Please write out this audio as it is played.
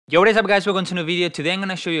Yo, what is up guys, welcome to a new video. Today I'm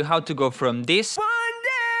gonna show you how to go from this One day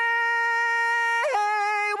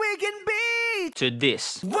we can be to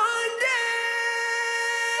this. One day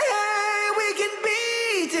we can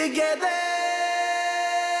be together.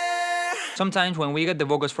 Sometimes when we get the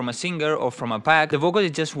vocals from a singer or from a pack, the vocal is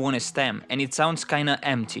just one stem and it sounds kinda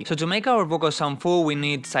empty. So to make our vocals sound full, we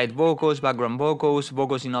need side vocals, background vocals,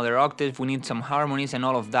 vocals in other octaves, we need some harmonies and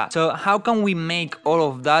all of that. So how can we make all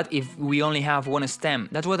of that if we only have one stem?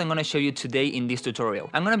 That's what I'm gonna show you today in this tutorial.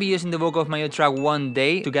 I'm gonna be using the vocal of my new track One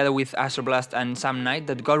Day together with Astroblast and Sam Knight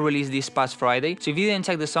that got released this past Friday. So if you didn't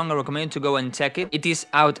check the song, I recommend you to go and check it. It is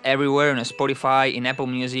out everywhere on Spotify, in Apple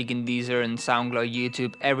Music, in Deezer, and SoundCloud,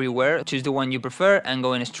 YouTube, everywhere. Choose the one you prefer and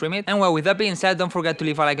go and stream it. And well, with that being said, don't forget to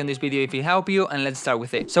leave a like on this video if it helped you, and let's start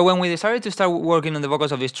with it. So when we decided to start working on the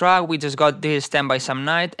vocals of this track, we just got this stem by Sam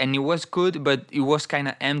Knight and it was good, but it was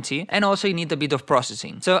kinda empty, and also it needed a bit of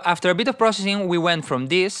processing. So after a bit of processing, we went from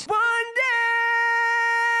this One day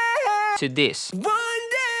to this. One day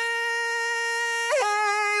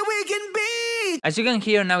we can be. As you can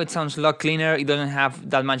hear now, it sounds a lot cleaner, it doesn't have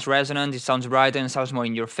that much resonance, it sounds brighter and sounds more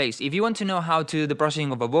in your face. If you want to know how to do the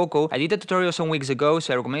processing of a vocal, I did a tutorial some weeks ago,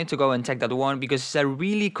 so I recommend you to go and check that one because it's a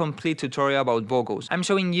really complete tutorial about vocals. I'm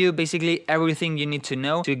showing you basically everything you need to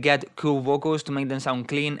know to get cool vocals, to make them sound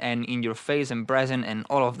clean and in your face and present and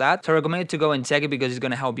all of that. So I recommend you to go and check it because it's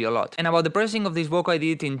gonna help you a lot. And about the processing of this vocal, I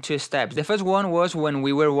did it in two steps. The first one was when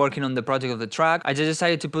we were working on the project of the track. I just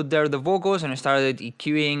decided to put there the vocals and I started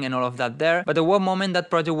EQing and all of that there. But at one moment that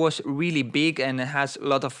project was really big and it has a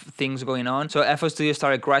lot of things going on, so FL Studio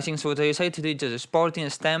started crashing, so what I decided to do is just exporting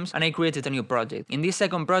stems and I created a new project. In this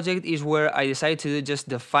second project is where I decided to do just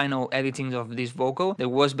the final editing of this vocal. That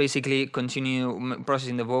was basically continue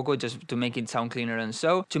processing the vocal just to make it sound cleaner and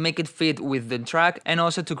so to make it fit with the track, and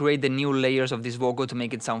also to create the new layers of this vocal to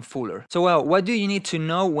make it sound fuller. So well, what do you need to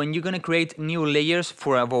know when you're gonna create new layers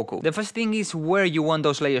for a vocal? The first thing is where you want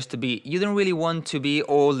those layers to be. You don't really want to be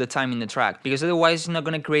all the time in the track because otherwise it's not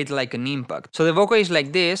gonna create like an impact. So the vocal is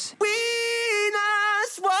like this.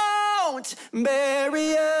 Venus won't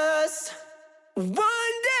bury us. One day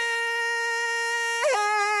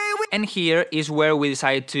And here is where we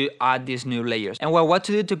decide to add these new layers. And well, what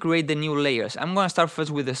to do to create the new layers? I'm gonna start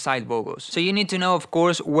first with the side vocals. So you need to know, of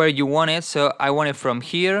course, where you want it. So I want it from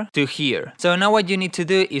here to here. So now what you need to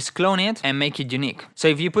do is clone it and make it unique. So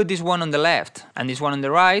if you put this one on the left and this one on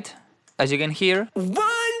the right, as you can hear, One day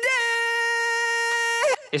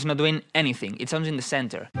it's not doing anything, it sounds in the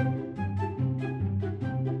center.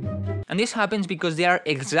 And this happens because they are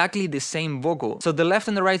exactly the same vocal. So the left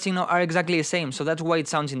and the right signal are exactly the same, so that's why it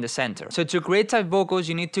sounds in the center. So to create type vocals,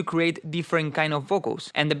 you need to create different kind of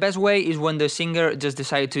vocals. And the best way is when the singer just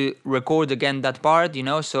decide to record again that part, you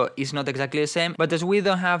know, so it's not exactly the same. But as we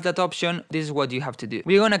don't have that option, this is what you have to do.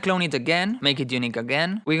 We're gonna clone it again, make it unique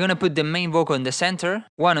again. We're gonna put the main vocal in the center,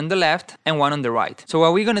 one on the left and one on the right. So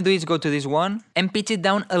what we're gonna do is go to this one and pitch it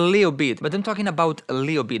down a little bit. But I'm talking about a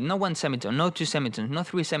little bit, not one semitone, not two semitones, not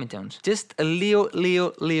three semitones. Just a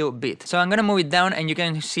little bit. So I'm gonna move it down and you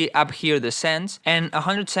can see up here the cents, and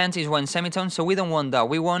 100 cents is one semitone, so we don't want that.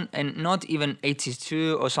 We want, and not even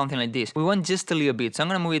 82 or something like this. We want just a little bit. So I'm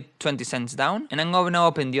gonna move it 20 cents down and I'm gonna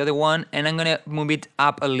open the other one and I'm gonna move it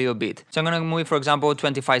up a little bit. So I'm gonna move it, for example,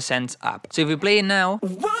 25 cents up. So if we play it now,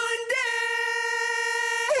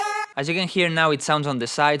 as you can hear now, it sounds on the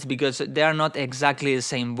sides because they are not exactly the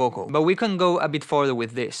same vocal. But we can go a bit further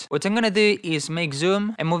with this. What I'm gonna do is make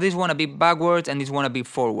zoom and move this one a bit backwards and this one a bit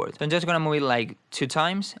forward. So I'm just gonna move it like 2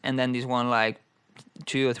 times and then this one like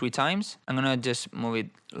 2 or 3 times. I'm gonna just move it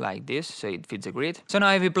like this so it fits the grid. So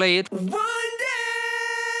now if we play it,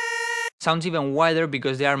 sounds even wider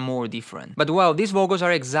because they are more different. But well, these vocals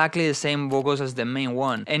are exactly the same vocals as the main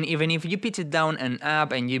one. And even if you pitch it down and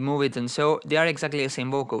up and you move it and so, they are exactly the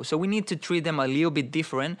same vocal. So we need to treat them a little bit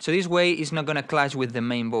different. So this way it's not gonna clash with the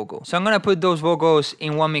main vocal. So I'm gonna put those vocals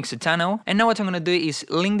in one mixer channel. And now what I'm gonna do is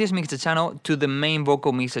link this mixer channel to the main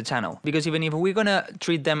vocal mixer channel. Because even if we're gonna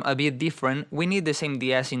treat them a bit different, we need the same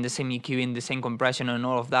de-essing, the same EQing, the same compression and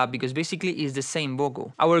all of that, because basically it's the same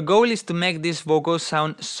vocal. Our goal is to make these vocals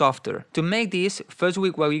sound softer. To make this, first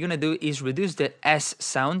what we're gonna do is reduce the S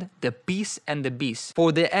sound, the P's and the B's.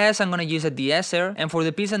 For the S, I'm gonna use a de-esser, and for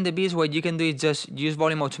the P's and the B's, what you can do is just use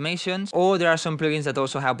volume automations, or there are some plugins that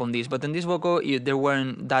also help on this, but in this vocal, they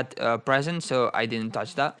weren't that present, so I didn't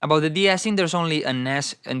touch that. About the de-essing, there's only an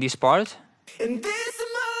S in this part. in this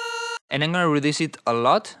mood. and I'm gonna reduce it a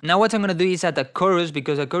lot. Now what I'm gonna do is add a chorus,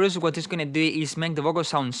 because a chorus what it's gonna do is make the vocals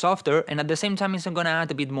sound softer, and at the same time it's gonna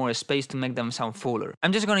add a bit more space to make them sound fuller.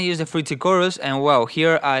 I'm just gonna use the fruity chorus, and well,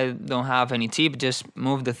 here I don't have any tip, just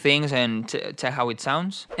move the things and check how it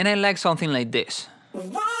sounds. And I like something like this.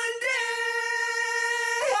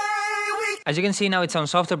 As you can see now it sounds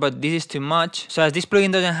softer, but this is too much. So as this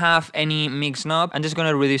plugin doesn't have any mix knob, I'm just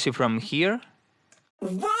gonna reduce it from here.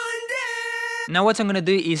 Now what I'm gonna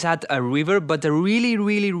do is add a reverb, but a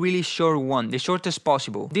really short one, the shortest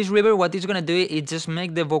possible. This reverb, what it's gonna do is just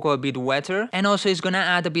make the vocal a bit wetter, and also it's gonna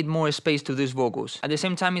add a bit more space to these vocals. At the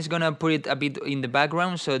same time, it's gonna put it a bit in the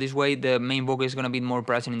background, so this way the main vocal is gonna be more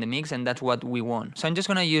present in the mix, and that's what we want. So I'm just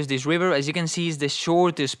gonna use this reverb. As you can see, it's the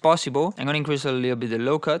shortest possible. I'm gonna increase a little bit the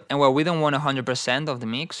low cut, and well, we don't want 100% of the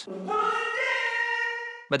mix.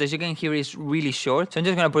 But as you can hear, it's really short, so I'm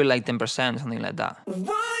just gonna put it like 10%, something like that.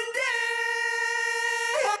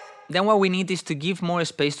 Then what we need is to give more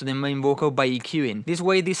space to the main vocal by EQing. This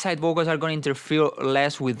way these side vocals are going to interfere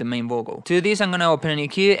less with the main vocal. To do this, I'm going to open an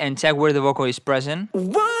EQ and check where the vocal is present. One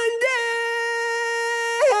day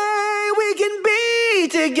we can be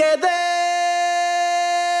together.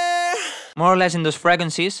 More or less in those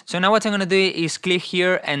frequencies. So now what I'm going to do is click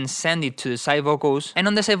here and send it to the side vocals. And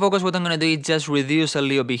on the side vocals what I'm going to do is just reduce a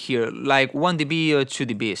little bit here, like 1 dB or 2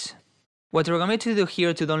 dBs. What we're going to do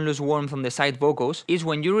here to don't lose warmth on the side vocals is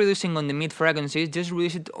when you're reducing on the mid frequencies, just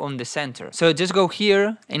reduce it on the center. So just go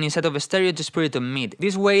here and instead of a stereo, just put it on mid.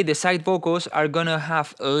 This way the side vocals are gonna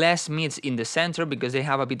have less mids in the center because they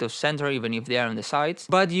have a bit of center even if they are on the sides,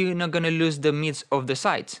 but you're not gonna lose the mids of the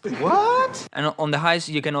sides. What? And on the highs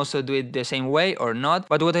you can also do it the same way or not,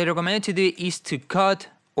 but what I recommend to do is to cut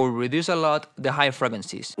or reduce a lot the high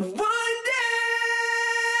frequencies. One day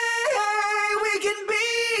we can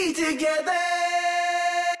be together.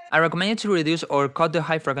 I recommend you to reduce or cut the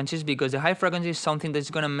high frequencies because the high frequency is something that's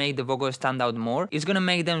gonna make the vocals stand out more. It's gonna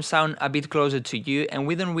make them sound a bit closer to you, and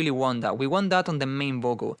we don't really want that. We want that on the main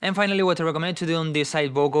vocal. And finally, what I recommend to do on these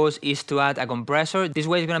side vocals is to add a compressor. This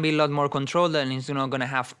way it's gonna be a lot more controlled and it's not gonna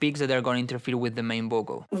have peaks that are gonna interfere with the main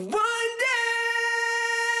vocal. One day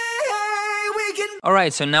we can.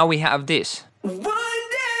 Alright, so now we have this. One day.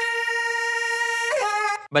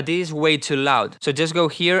 But this is way too loud. So just go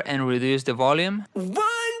here and reduce the volume. One day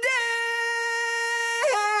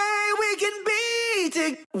we can be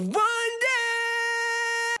together. One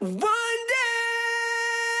day. One day.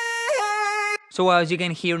 So as you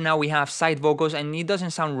can hear now we have side vocals and it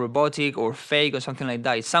doesn't sound robotic or fake or something like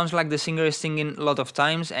that. It sounds like the singer is singing a lot of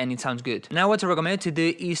times and it sounds good. Now what I recommend to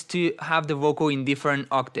do is to have the vocal in different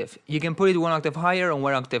octave. You can put it 1 octave higher or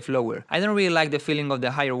 1 octave lower. I don't really like the feeling of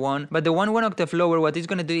the higher one, but the 1 octave lower, what it's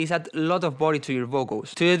gonna do is add a lot of body to your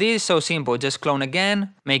vocals. To do this, so simple, just clone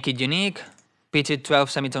again, make it unique, pitch it 12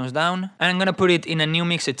 semitones down, and I'm gonna put it in a new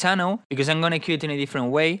mixer channel because I'm gonna cue it in a different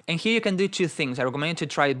way. And here you can do 2 things. I recommend you to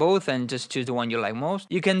try both and just choose the one you like most.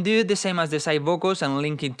 You can do the same as the side vocals and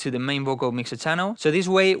link it to the main vocal mixer channel. So this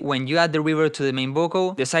way, when you add the reverb to the main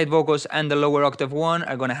vocal, the side vocals and the lower octave one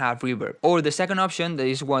are gonna have reverb. Or the second option, that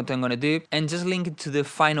is what I'm gonna do, and just link it to the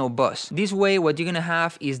final bus. This way, what you're gonna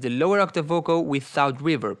have is the lower octave vocal without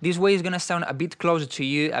reverb. This way it's gonna sound a bit closer to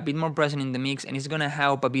you, a bit more present in the mix, and it's gonna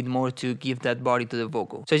help a bit more to give that body to the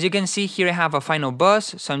vocal. So as you can see here I have a final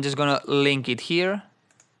bus, so I'm just gonna link it here.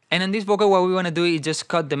 And in this vocal what we wanna do is just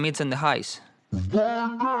cut the mids and the highs.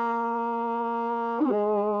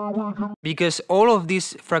 Because all of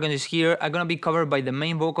these frequencies here are gonna be covered by the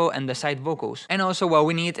main vocal and the side vocals. And also what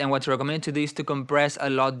we need and what I recommend to do is to compress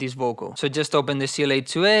a lot this vocal. So just open the CLA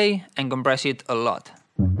 2A and compress it a lot.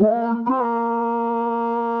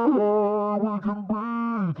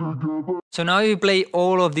 So now if you play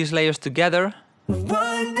all of these layers together,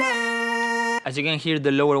 One day. as you can hear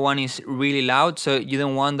the lower one is really loud, so you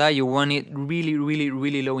don't want that, you want it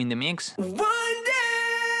really low in the mix. One day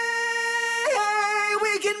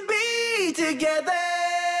we can be together.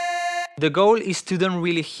 The goal is to don't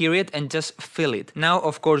really hear it and just feel it. Now,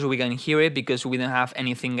 of course, we can hear it because we don't have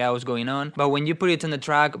anything else going on. But when you put it on the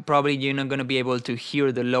track, probably you're not going to be able to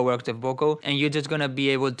hear the lower octave vocal and you're just going to be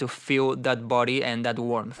able to feel that body and that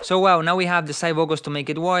warmth. So, wow, now we have the side vocals to make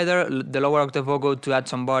it wider, the lower octave vocal to add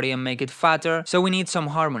some body and make it fatter. So we need some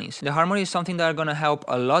harmonies. The harmony is something that are going to help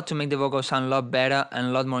a lot to make the vocal sound a lot better and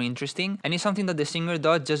a lot more interesting. And it's something that the singer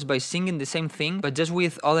does just by singing the same thing, but just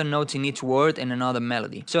with other notes in each word and another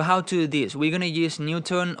melody. So how to do this? We're gonna use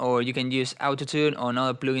Newton, or you can use Autotune or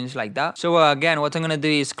other plugins like that. So again, what I'm gonna do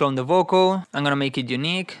is clone the vocal. I'm gonna make it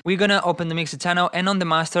unique. We're gonna open the mixer channel, and on the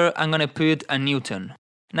master, I'm gonna put a Newton.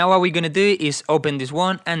 Now what we're gonna do is open this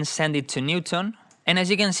one and send it to Newton. And as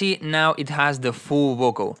you can see, now it has the full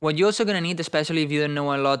vocal. What you're also gonna need, especially if you don't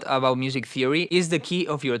know a lot about music theory, is the key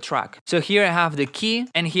of your track. So here I have the key,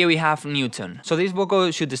 and here we have Newton. So this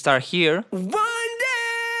vocal should start here.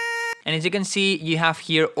 And as you can see, you have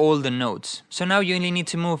here all the notes. So now you only need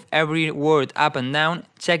to move every word up and down,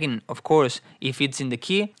 checking, of course, if it's in the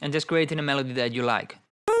key, and just creating a melody that you like.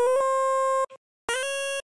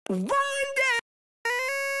 Of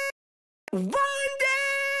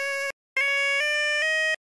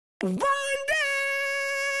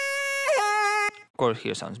course,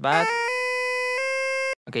 here sounds bad.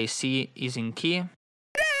 Okay, C is in key.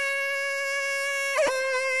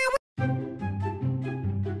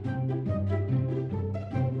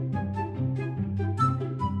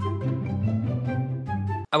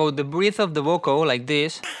 About the breath of the vocal, like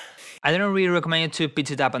this, I don't really recommend you to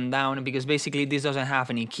pitch it up and down because basically this doesn't have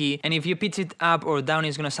any key, and if you pitch it up or down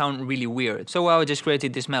it's gonna sound really weird. So I just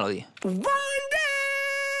created this melody. One day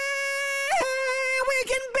we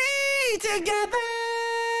can be together.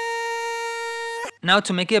 Now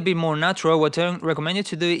to make it a bit more natural, what I recommend you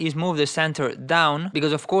to do is move the center down,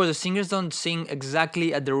 because of course the singers don't sing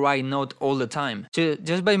exactly at the right note all the time. So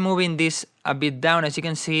just by moving this a bit down, as you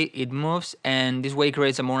can see, it moves, and this way it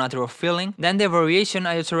creates a more natural feeling. Then the variation,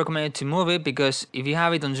 I also recommend you to move it, because if you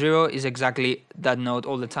have it on 0, it's exactly that note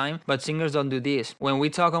all the time, but singers don't do this. When we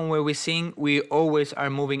talk and when we sing, we always are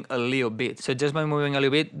moving a little bit. So just by moving a little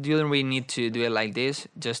bit, you don't really need to do it like this,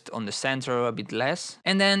 just on the center a bit less.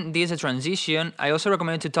 And then this is a transition. I also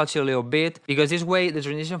recommend you to touch it a little bit, because this way the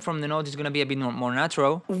transition from the note is gonna be a bit more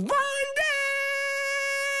natural.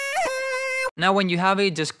 Now when you have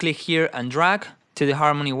it, just click here and drag to the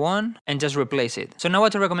harmony one and just replace it. So now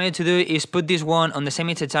what I recommend you to do is put this one on the same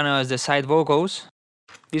mid channel as the side vocals.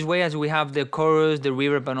 This way, as we have the chorus, the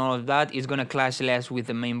reverb and all of that, it's gonna clash less with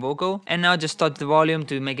the main vocal. And now just touch the volume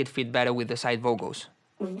to make it fit better with the side vocals.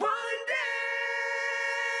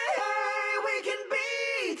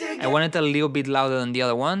 I want it a little bit louder than the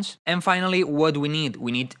other ones. And finally, what we need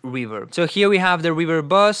reverb. So here we have the reverb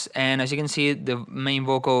bus, and as you can see, the main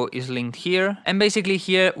vocal is linked here. And basically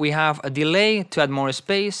here we have a delay to add more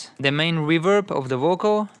space, the main reverb of the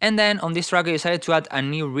vocal, and then on this track I decided to add a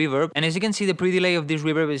new reverb. And as you can see, the pre-delay of this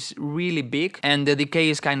reverb is really big and the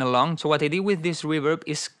decay is kind of long. So what I did with this reverb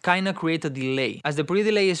is kind of create a delay. As the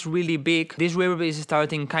pre-delay is really big, this reverb is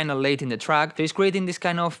starting kind of late in the track, so it's creating this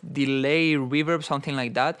kind of delay reverb, something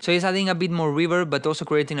like that. So it's adding a bit more reverb, but also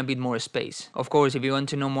creating a bit more space. Of course, if you want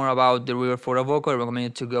to know more about the reverb for a vocal, I recommend you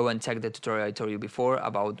to go and check the tutorial I told you before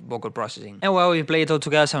about vocal processing. And while we play it all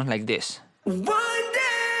together, sounds like this. One day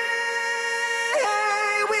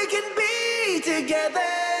we can be together.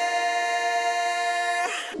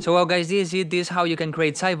 So well guys, this is how you can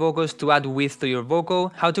create side vocals to add width to your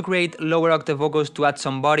vocal, how to create lower octave vocals to add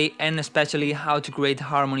some body, and especially how to create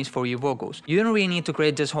harmonies for your vocals. You don't really need to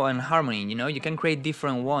create just one harmony, you know, you can create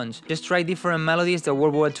different ones. Just try different melodies that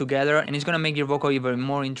work well together, and it's gonna make your vocal even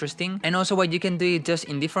more interesting. And also what you can do is just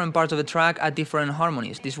in different parts of the track add different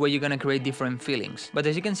harmonies. This way you're gonna create different feelings. But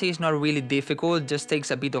as you can see, it's not really difficult, just takes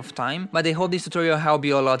a bit of time. But I hope this tutorial helped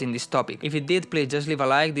you a lot in this topic. If it did, please just leave a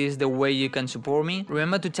like. This is the way you can support me.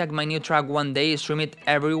 Remember to check my new track One Day, stream it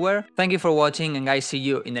everywhere. Thank you for watching, and guys, see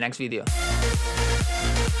you in the next video.